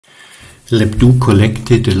Labdoo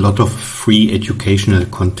collected a lot of free educational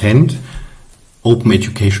content, open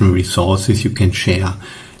educational resources you can share.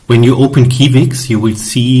 When you open Kiwix, you will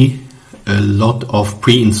see a lot of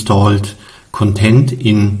pre-installed content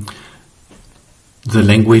in the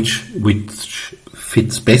language which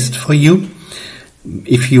fits best for you.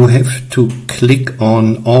 If you have to click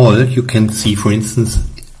on all, you can see, for instance,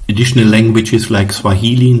 additional languages like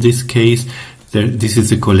Swahili in this case. This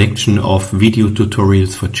is a collection of video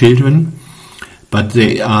tutorials for children, but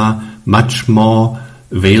they are much more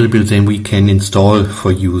available than we can install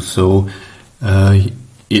for you. So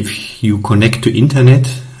if you connect to internet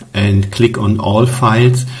and click on all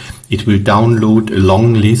files, it will download a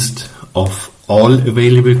long list of all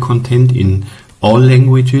available content in all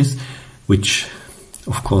languages, which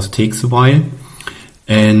of course takes a while.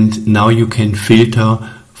 And now you can filter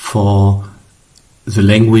for the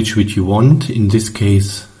language which you want, in this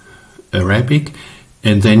case Arabic,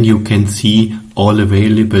 and then you can see all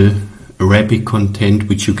available Arabic content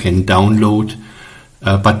which you can download,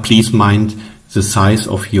 but please mind the size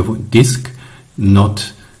of your disk,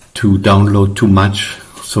 not to download too much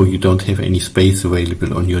so you don't have any space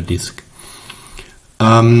available on your disk.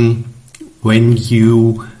 When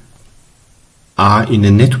you are in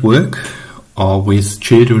a network or with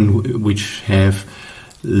children which have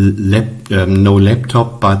no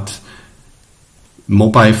laptop but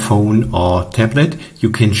mobile phone or tablet, you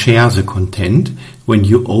can share the content. When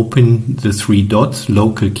you open the 3 dots,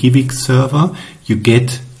 local Kiwix server, you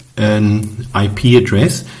get an IP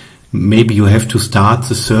address. Maybe you have to start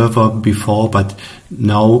the server before, but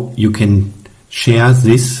now you can share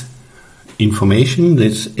this information,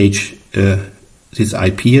 this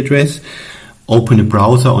IP address, open a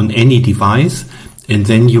browser on any device, and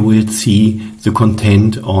then you will see the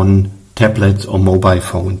content on tablets or mobile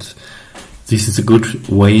phones. This is a good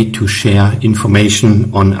way to share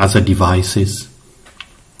information on other devices.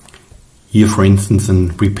 Here, for instance, a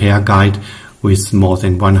repair guide with more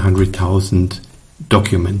than 100,000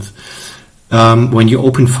 documents. When you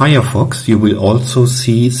open Firefox, you will also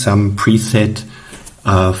see some preset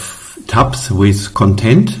tabs with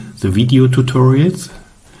content, the video tutorials,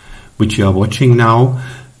 which you are watching now,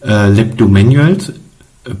 Labdoo manuals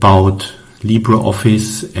about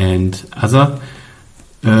LibreOffice and other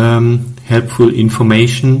helpful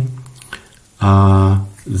information.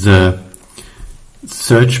 The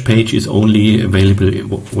search page is only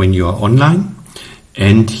available when you are online,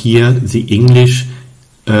 and here the English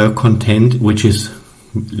content, which is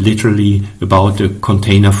literally about a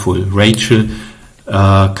container full. Rachel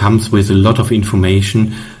comes with a lot of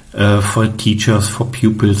information for teachers, for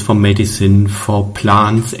pupils, for medicine, for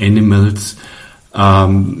plants, animals,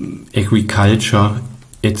 agriculture,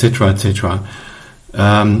 etc., etc.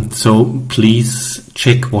 So please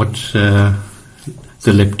check what the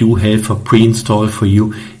Labdoo Helper pre-install for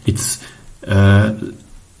you. It's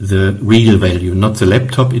the real value, not the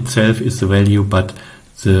laptop itself is the value, but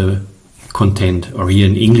the content. Or here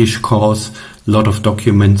an English course, a lot of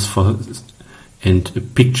documents and a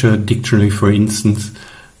picture dictionary, for instance,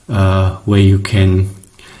 where you can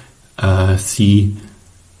see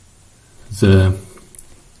the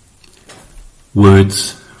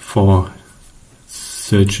words for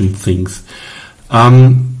certain things.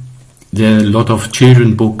 There are a lot of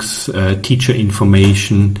children books, teacher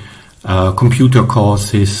information, computer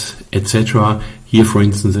courses, etc. Here, for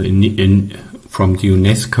instance, from the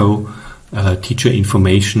UNESCO, teacher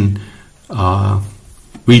information are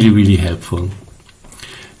really, really helpful.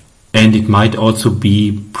 And it might also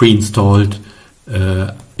be pre-installed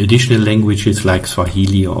additional languages like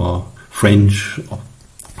Swahili or French or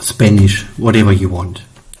Spanish, whatever you want.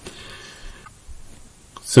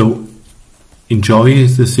 So enjoy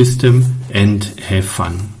the system and have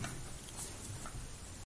fun.